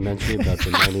documentary about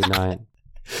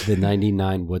the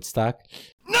 99 Woodstock.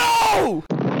 No!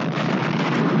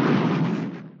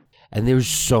 And there's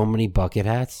so many bucket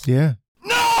hats. Yeah.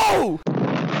 No!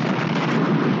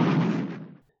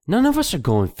 None of us are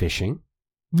going fishing.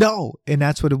 No, and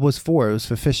that's what it was for. It was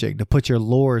for fishing, to put your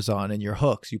lures on and your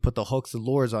hooks. You put the hooks and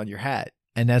lures on your hat,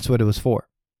 and that's what it was for.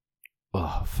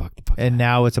 Oh, fuck the bucket And hat.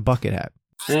 now it's a bucket hat.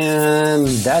 And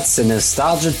that's a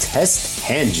nostalgia test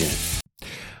tangent.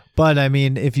 But I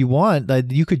mean, if you want,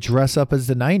 you could dress up as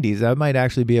the 90s. That might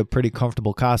actually be a pretty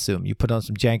comfortable costume. You put on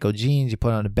some Janko jeans, you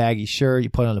put on a baggy shirt, you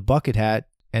put on a bucket hat,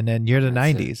 and then you're the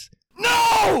 90s.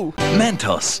 No!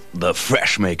 Mentos, the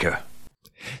fresh maker.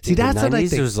 See, that's the what I 90s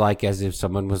think. was like as if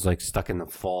someone was like stuck in the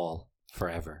fall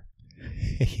forever.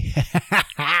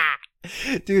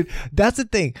 Dude, that's the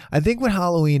thing. I think with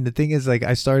Halloween, the thing is like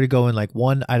I started going like,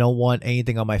 one, I don't want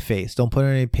anything on my face. Don't put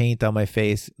any paint on my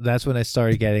face. That's when I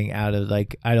started getting out of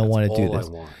like, I don't want to do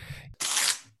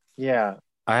this. Yeah.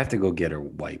 I have to go get a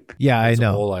wipe. Yeah, That's I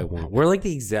know. all I want. We're like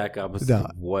the exact opposite No.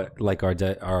 of what like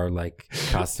our like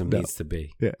costume needs to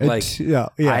be. Yeah, Like yeah.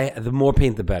 the more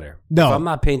paint the better. No. If I'm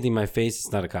not painting my face,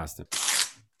 it's not a costume.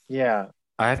 Yeah.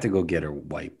 I have to go get a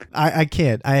wipe. I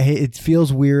can't. I hate it.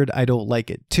 Feels weird. I don't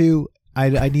like it. Two,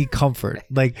 I need comfort.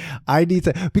 Like I need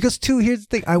to, because two, here's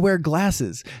the thing. I wear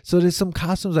glasses, so there's some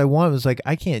costumes I want. It's like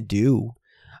I can't do.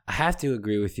 I have to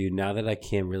agree with you. Now that I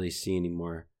can't really see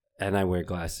anymore and I wear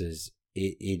glasses,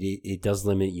 it does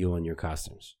limit you on your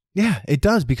costumes. Yeah, it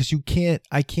does, because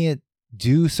I can't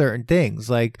do certain things.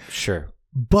 Like, Sure.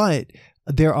 but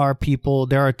there are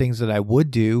things that I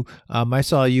would do. I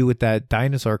saw you with that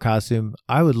dinosaur costume.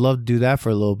 I would love to do that for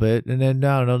a little bit, and then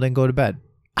I don't know, then go to bed.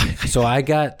 So I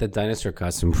got the dinosaur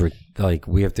costume for like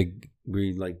we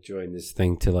join this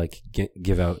thing to like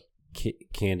give out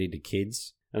candy to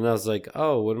kids, and I was like,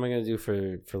 oh, what am I gonna do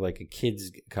for like a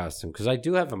kid's costume? Because I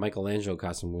do have a Michelangelo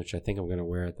costume, which I think I'm gonna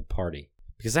wear at the party,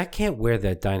 because I can't wear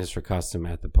that dinosaur costume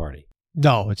at the party.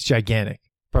 No, it's gigantic.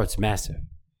 Bro, it's massive.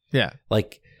 Yeah.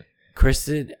 Like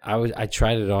Kristen, I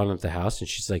tried it on at the house, and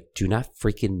she's like, do not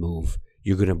freaking move.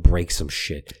 You're gonna break some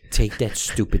shit. Take that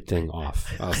stupid thing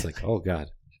off. I was like, oh god.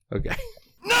 Okay.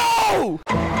 No!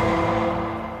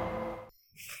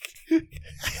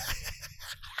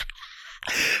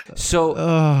 So,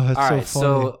 Oh, that's all so right. funny.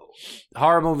 So,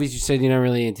 horror movies. You said you're not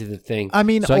really into the thing. I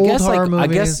mean, so old I guess, horror movies.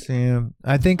 I guess Yeah.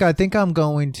 I think I'm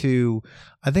going to.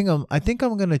 I think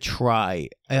I'm gonna try.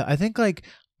 I think like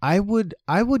I would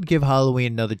give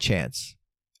Halloween another chance.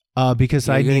 Because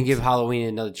You're I going need to give Halloween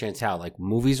another chance. How? Like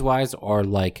movies wise, or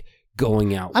like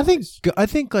going out? I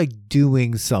think like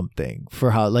doing something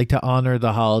for how like to honor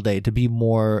the holiday, to be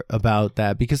more about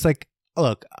that, because like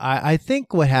look, I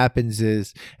think what happens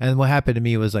is, and what happened to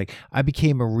me was like I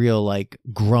became a real like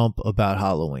grump about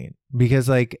Halloween, because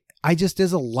like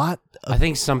there's a lot I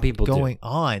think some people going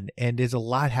on, and there's a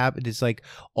lot happening. It's like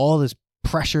all this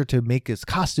pressure to make this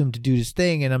costume, to do this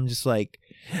thing, and I'm just like,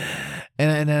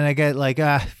 and then I get like,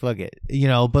 fuck it,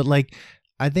 but like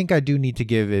I think I do need to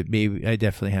give it, maybe I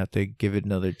definitely have to give it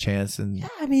another chance. And Yeah,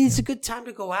 I mean, it's a good time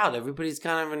to go out. Everybody's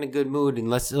kind of in a good mood,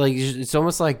 unless like it's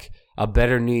almost like a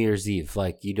better New Year's Eve.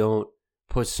 Like you don't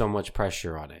put so much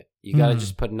pressure on it. You got to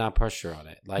just put not pressure on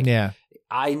it. Like yeah.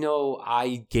 I know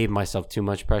I gave myself too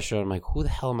much pressure. I'm like, who the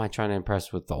hell am I trying to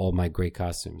impress with all my great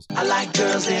costumes? I like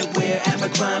girls that wear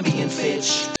Abercrombie and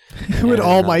Fitch. With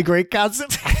all my great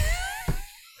costumes.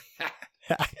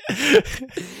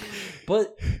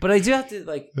 But I do have to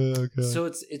like. Oh, God. So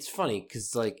it's funny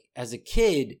because like as a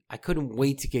kid, I couldn't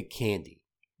wait to get candy,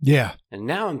 Yeah. and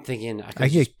now I'm thinking I could I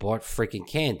have get- just bought freaking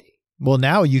candy. Well,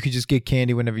 now you could just get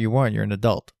candy whenever you want. You're an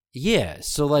adult. Yeah,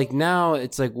 so like now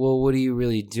it's like, well, what are you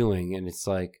really doing? And it's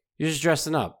like you're just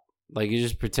dressing up, like you're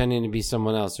just pretending to be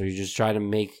someone else, or you just try to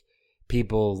make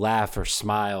people laugh or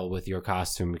smile with your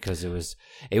costume because it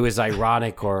was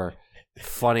ironic or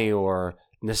funny or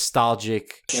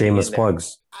nostalgic. Shameless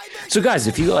plugs. So, guys,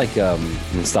 if you like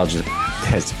Nostalgia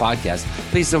Test podcast,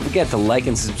 please don't forget to like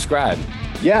and subscribe.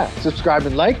 Yeah, subscribe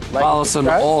and like. Follow us on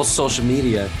subscribe. all social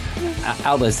media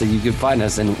outlets that you can find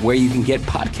us and where you can get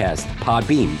podcasts.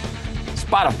 Podbean,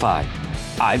 Spotify,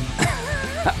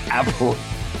 Apple.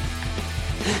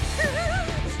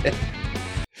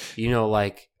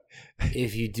 Like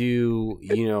if you do,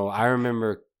 I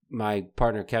remember my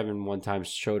partner Kevin one time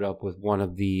showed up with one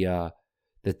of the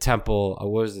temple.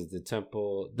 What was it? The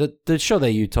temple. The show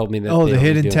that you told me that. Oh, they the only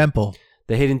Hidden do. Temple.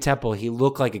 The Hidden Temple. He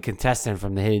looked like a contestant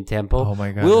from the Hidden Temple. Oh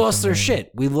my God, We that's lost our amazing.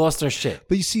 shit. We lost our shit.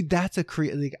 But you see, that's a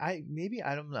I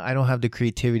don't have the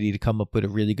creativity to come up with a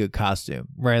really good costume,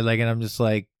 right? Like, and I'm just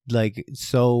like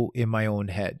so in my own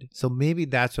head. So maybe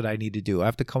that's what I need to do. I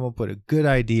have to come up with a good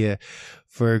idea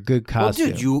for a good costume.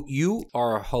 Well, dude, you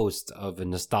are a host of a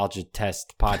Nostalgia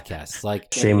Test podcast.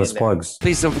 Like, Shameless plugs.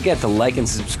 Please don't forget to like and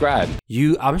subscribe.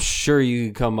 I'm sure you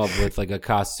can come up with like a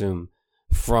costume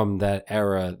from that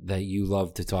era that you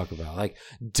love to talk about, like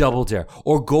Double Dare,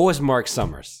 or go as Mark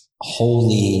Summers.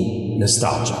 Holy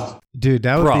nostalgia. Dude,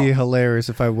 that would Bro. be hilarious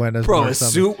if I went as Bro, Mark a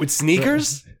Summers. suit with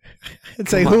sneakers?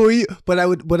 It's like, who are you?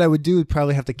 But what I would do would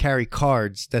probably have to carry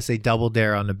cards that say Double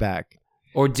Dare on the back.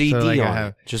 Or DD So, like, I on have-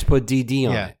 it. Just put DD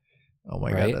on Yeah. it. Oh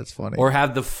my Right? God, that's funny. Or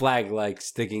have the flag like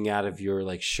sticking out of your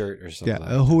like shirt or something.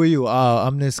 yeah, who are you?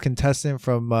 I'm this contestant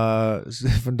from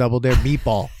Double Dare,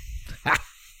 Meatball.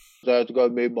 Let's go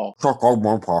meatball.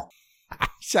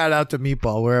 Shout out to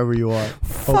Meatball wherever you are. Hope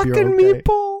Fucking you're okay.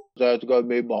 meatball. Let's go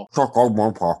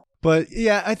meatball. But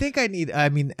yeah, I think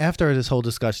after this whole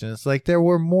discussion, it's like there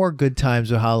were more good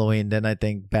times with Halloween than I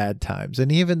think bad times.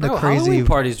 And even the Halloween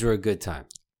parties were a good time.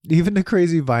 even the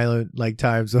crazy violent like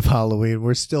times of Halloween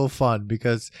were still fun,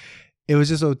 because it was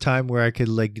just a time where I could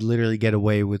like literally get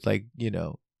away with like,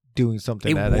 doing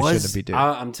something that I shouldn't be doing.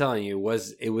 I'm telling you,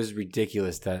 it was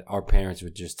ridiculous that our parents were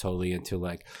just totally into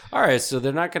like, all right, so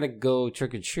they're not gonna go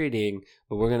trick or treating,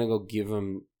 but we're gonna go give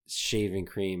them shaving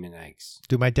cream and eggs.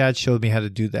 Dude, my dad showed me how to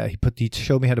do that. He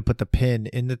showed me how to put the pin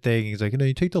in the thing. He's like,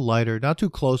 you take the lighter, not too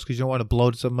close because you don't want to blow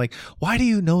it. So I'm like, why do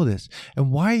you know this?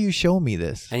 And why are you showing me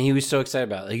this? And he was so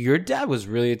excited about it. Like, your dad was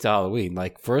really into Halloween.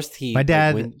 Like first My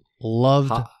dad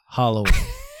loved Halloween.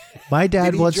 My dad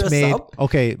Did he once dress made up?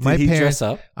 okay. Did My he parents. dress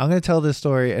up? I'm gonna tell this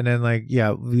story, and then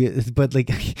but like,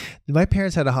 my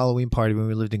parents had a Halloween party when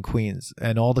we lived in Queens,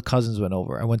 and all the cousins went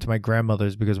over. I went to my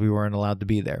grandmother's because we weren't allowed to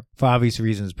be there for obvious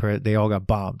reasons. They all got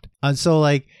bombed, and so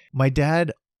like my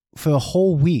dad, for a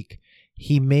whole week,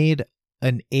 he made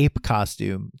an ape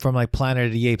costume from like Planet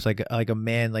of the Apes, like a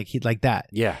man, like that.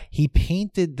 Yeah. He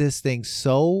painted this thing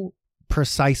so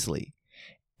precisely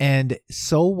and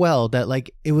so well that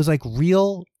like it was like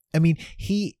real. I mean,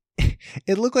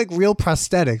 it looked like real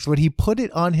prosthetics. When he put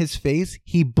it on his face,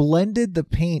 he blended the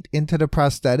paint into the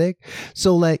prosthetic.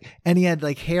 So like, and he had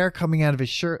like hair coming out of his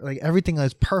shirt, like everything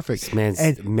was perfect. This man's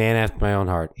And man after my own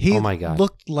heart. he Oh my God.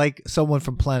 looked like someone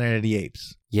from Planet of the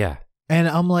Apes. Yeah. And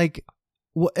I'm like,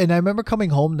 and I remember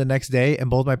coming home the next day and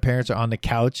both my parents are on the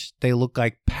couch. They look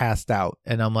like passed out.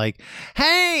 And I'm like,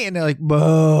 hey, and they're like,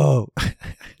 whoa.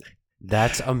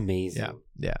 That's amazing.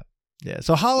 Yeah.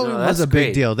 So Halloween No, was that's a big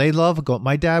great. deal. They love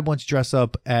my dad once dressed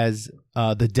up as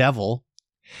the devil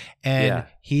And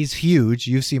he's huge.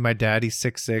 You see my dad, he's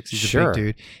 6'6", he's a big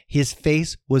dude. His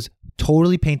face was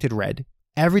totally painted red.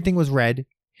 Everything was red.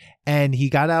 And he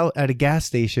got out at a gas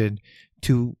station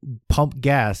to pump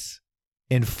gas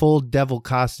in full devil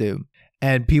costume.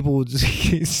 And people were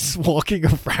just walking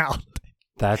around.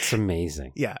 That's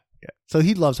amazing. Yeah. So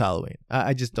he loves Halloween.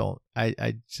 I just don't.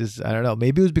 I don't know.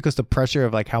 Maybe it was because the pressure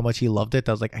of like how much he loved it.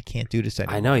 I was like, I can't do this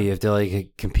anymore. I know you have to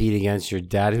like compete against your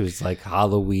dad, who's like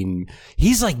Halloween.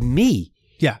 He's like me.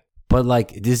 Yeah, but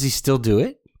like, does he still do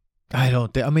it? I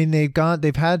don't. I mean,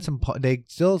 they've had some. They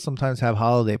still sometimes have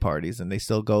holiday parties, and they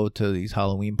still go to these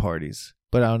Halloween parties.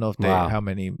 But I don't know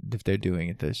if if they're doing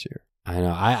it this year. I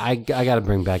know. I got to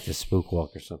bring back the Spook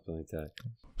Walk or something like that.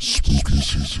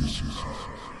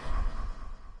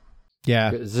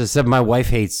 Yeah. Except my wife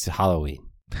hates Halloween.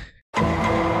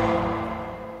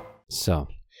 So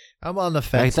I'm on the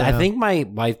fence. I think my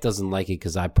wife doesn't like it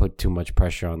because I put too much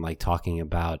pressure on like talking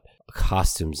about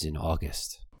costumes in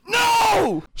August.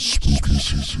 No!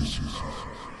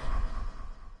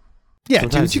 Yeah,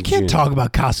 Sometimes dude, you in can't June. talk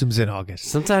about costumes in August.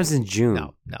 Sometimes in June.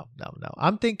 No.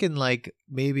 I'm thinking like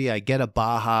maybe I get a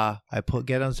Baja,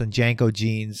 get on some Janko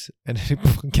jeans, and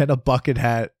get a bucket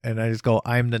hat, and I just go,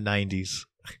 I'm the 90s.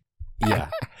 Yeah.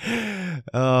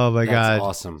 Oh my God. That's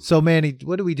awesome. So Manny,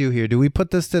 what do we do here? Do we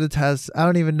put this to the test? I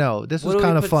don't even know. This was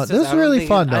kind of fun. This was really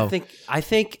fun though. I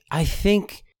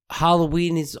think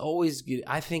Halloween is always good.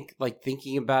 I think like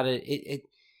thinking about it,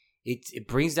 it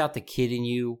brings out the kid in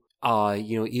you.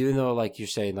 Even though like you're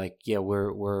saying like, yeah,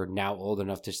 we're now old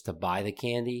enough just to buy the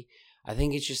candy. I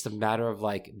think it's just a matter of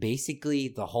like basically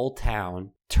the whole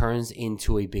town turns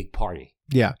into a big party.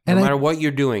 Yeah. No matter what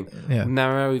you're doing, yeah. no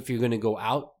matter if you're going to go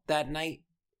out that night,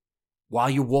 while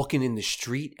you're walking in the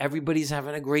street, everybody's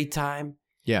having a great time.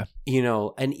 Yeah.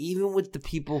 And even with the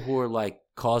people who are like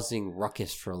causing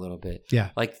ruckus for a little bit.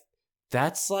 Yeah. Like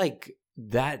that's like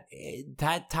that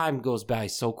time goes by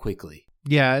so quickly.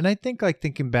 Yeah, and I think like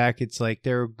thinking back, it's like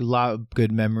there are a lot of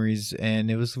good memories, and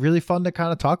it was really fun to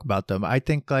kind of talk about them. I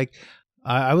think like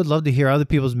I would love to hear other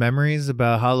people's memories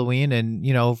about Halloween, and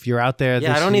if you're out there,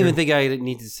 I don't even think I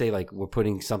need to say like we're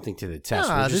putting something to the test.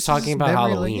 We're just talking about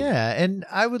Halloween. Yeah, and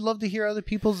I would love to hear other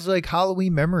people's like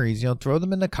Halloween memories. Throw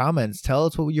them in the comments. Tell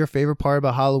us what your favorite part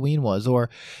about Halloween was, or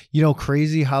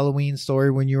crazy Halloween story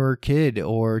when you were a kid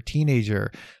or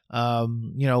teenager.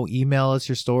 Email us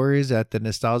your stories at the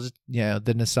nostalgia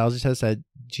test at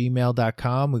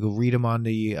gmail.com. We will read them on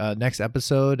the next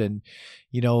episode, and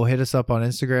hit us up on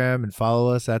Instagram and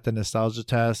follow us at the Nostalgia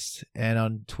Test, and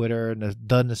on Twitter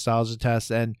the Nostalgia Test,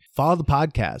 and follow the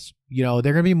podcast. There are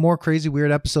gonna be more crazy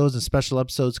weird episodes and special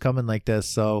episodes coming like this,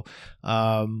 so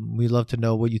we'd love to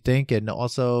know what you think, and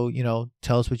also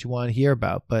tell us what you want to hear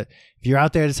about. But if you're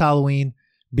out there this Halloween,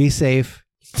 be safe.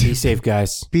 Be safe,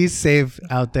 guys. Be safe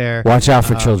out there. Watch out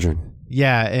for children.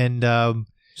 Yeah, and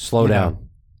slow down.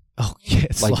 Oh, yeah,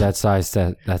 like that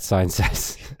sign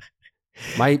says.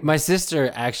 My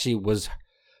sister actually was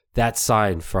that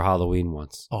sign for Halloween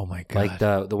once. Oh my God! Like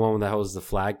the one that holds the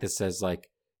flag that says like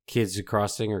kids are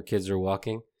crossing or kids are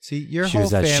walking. See, your she whole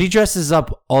was that. fam- She dresses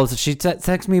up all. She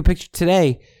texted me a picture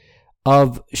today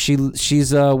of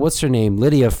she's what's her name,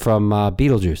 Lydia from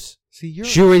Beetlejuice. See,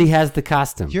 she already has the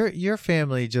costume. Your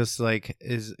family just like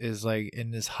is like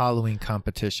in this Halloween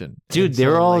competition, dude.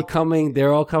 They're all coming.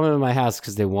 They're all coming to my house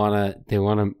because they wanna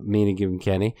me to give them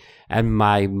candy. And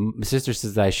my sister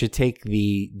says that I should take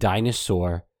the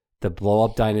blow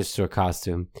up dinosaur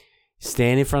costume,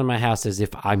 stand in front of my house as if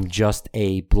I'm just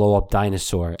a blow up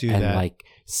dinosaur, and like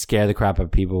scare the crap out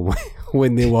of people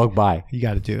when they walk by. You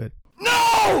got to do it.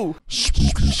 No.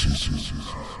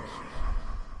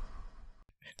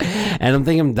 And I'm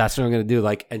thinking that's what I'm gonna do,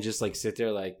 like, and just like sit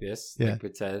there like this, like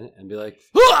pretend, and be like,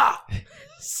 "Ah!"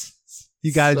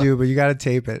 You gotta do it, but you gotta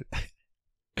tape it.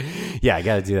 Yeah, I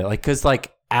gotta do that, like, cause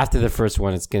like after the first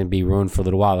one, it's gonna be ruined for a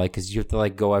little while, like, cause you have to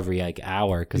like go every like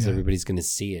hour, cause everybody's gonna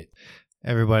see it.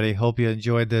 Everybody, hope you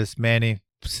enjoyed this, Manny.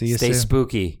 See you soon. Stay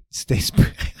spooky. Stay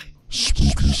spooky. Stay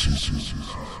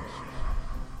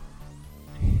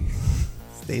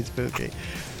spooky.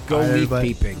 Go leaf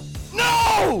peeping.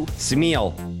 No!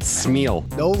 Smeal.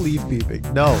 No leaf peeping.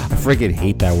 No. I freaking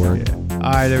hate that word. Yeah.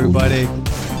 All right, everybody.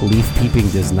 Leaf peeping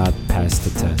does not pass the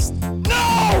test.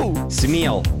 No!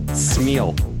 Smeal.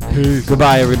 Peace.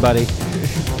 Goodbye, everybody.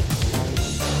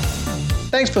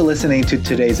 Thanks for listening to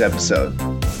today's episode.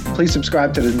 Please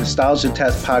subscribe to the Nostalgia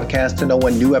Test podcast to know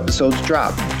when new episodes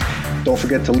drop. Don't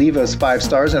forget to leave us 5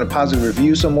 stars and a positive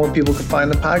review so more people can find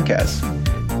the podcast.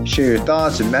 Share your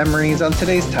thoughts and memories on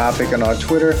today's topic on our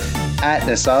Twitter at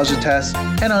Nostalgia Test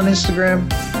and on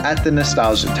Instagram at The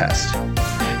Nostalgia Test.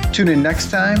 Tune in next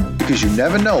time because you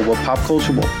never know what pop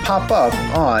culture will pop up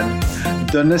on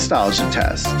The Nostalgia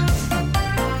Test.